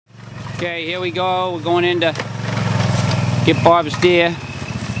Okay, here we go. We're going in to get Bob's deer.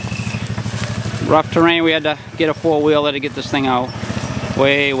 Rough terrain. We had to get a four-wheeler to get this thing out.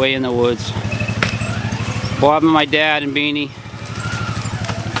 Way in the woods. Bob and my dad and Beanie.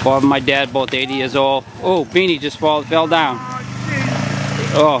 Bob and my dad, both 80 years old. Oh, Beanie just fell down.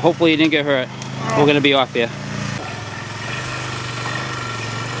 Oh, hopefully he didn't get hurt. We're gonna be off here.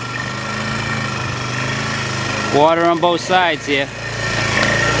 Water on both sides here.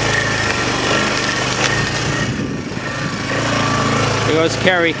 Here goes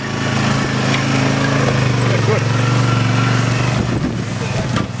Kerry.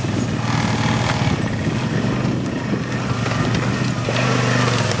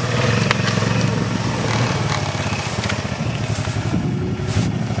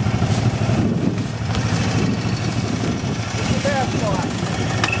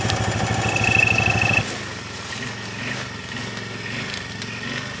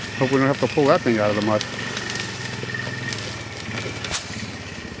 Hope we don't have to pull that thing out of the mud.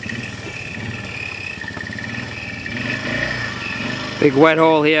 Big wet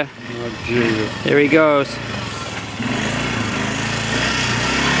hole here. Oh, Jesus. There he goes.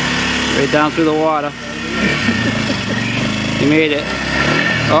 Right down through the water. He made it.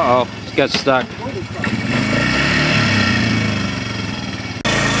 Uh-oh, he got stuck.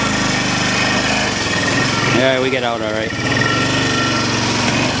 Yeah, we get out all right.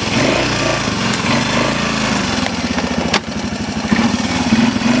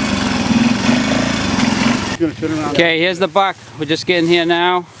 Okay, here's the buck. We're just getting here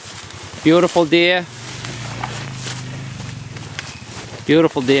now. Beautiful deer.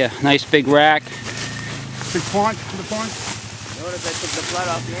 Nice big rack. Big paunch to the paunch. Notice I took the blood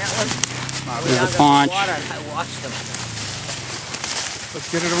off the antlers. There's the paunch. I watched them.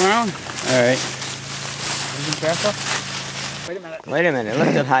 Let's get it around. All right. Back up. Wait a minute.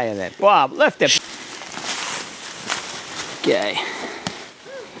 Lift it higher there. Bob, lift it. Okay.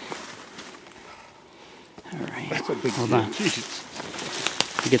 All right. That's a big Hold on. Jesus.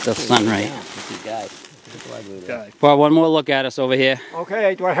 Get the sun right. Guy. Bob, one more look at us over here.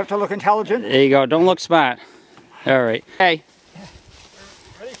 Okay, do I have to look intelligent? There you go. Don't look smart. All right. Hey.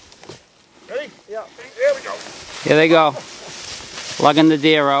 Ready? Ready? Yeah. There we go. Here they go. Lugging the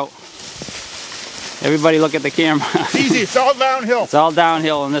deer out. Everybody look at the camera. Easy, it's all downhill. It's all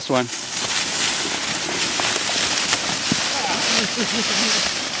downhill on this one.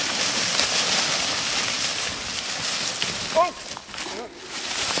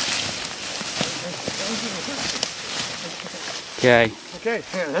 Okay. Okay.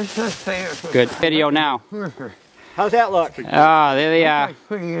 Good. Video now. How's that look? Ah, there they are.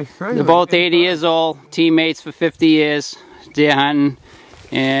 They're both 80 years old. Teammates for 50 years. Deer hunting.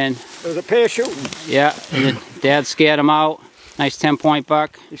 And There's a pair shooting. yeah, and Dad scared them out. Nice 10-point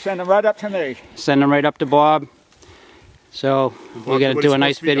buck. You send them right up to me. Send them right up to Bob. So we're going to do a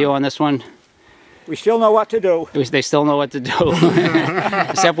nice video on this one. We still know what to do. They still know what to do.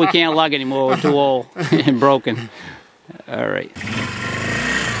 Except we can't lug anymore. We're too old and broken. All right.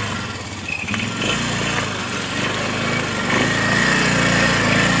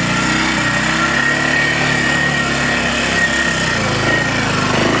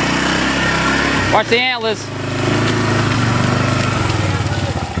 Watch the antlers.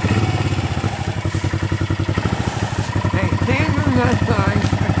 Hey, stand on that side.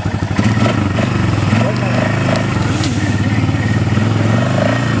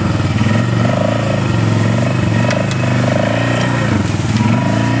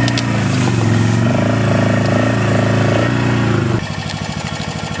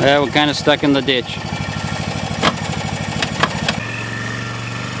 Yeah, we're kind of stuck in the ditch.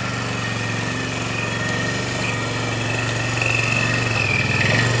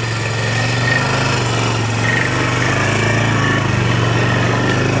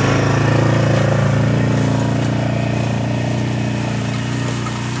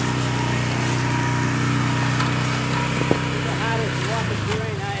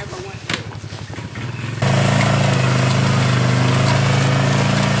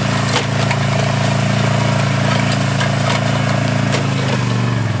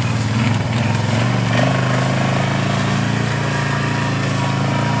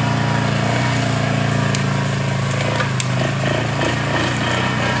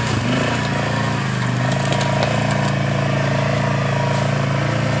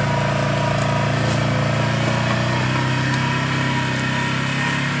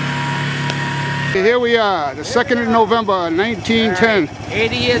 Here we are, the 2nd of November, 1910. Right.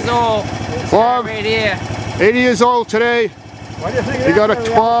 80 years old. Bob, Right here. 80 years old today. What do you think? He got a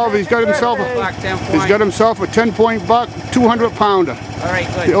 12. He's got himself a 10-point buck, 200-pounder. All right,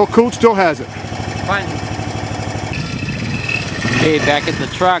 The good. old coot still has it. Fine. Okay, back at the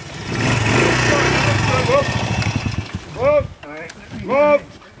truck. Move.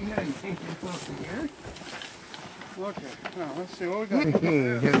 Okay, now let's see what we got.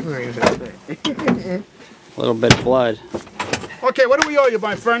 A little bit of blood. Okay, what do we owe you,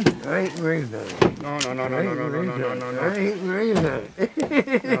 my friend? I ain't worried about it. No. I ain't worried about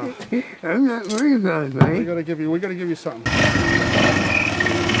it. I'm not worried about it, man. We gotta give you something.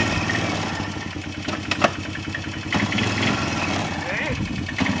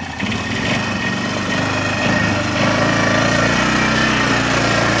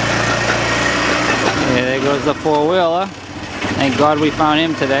 Yeah, there goes the four-wheeler. Thank God we found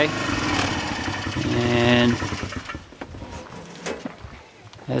him today. And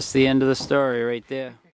that's the end of the story right there.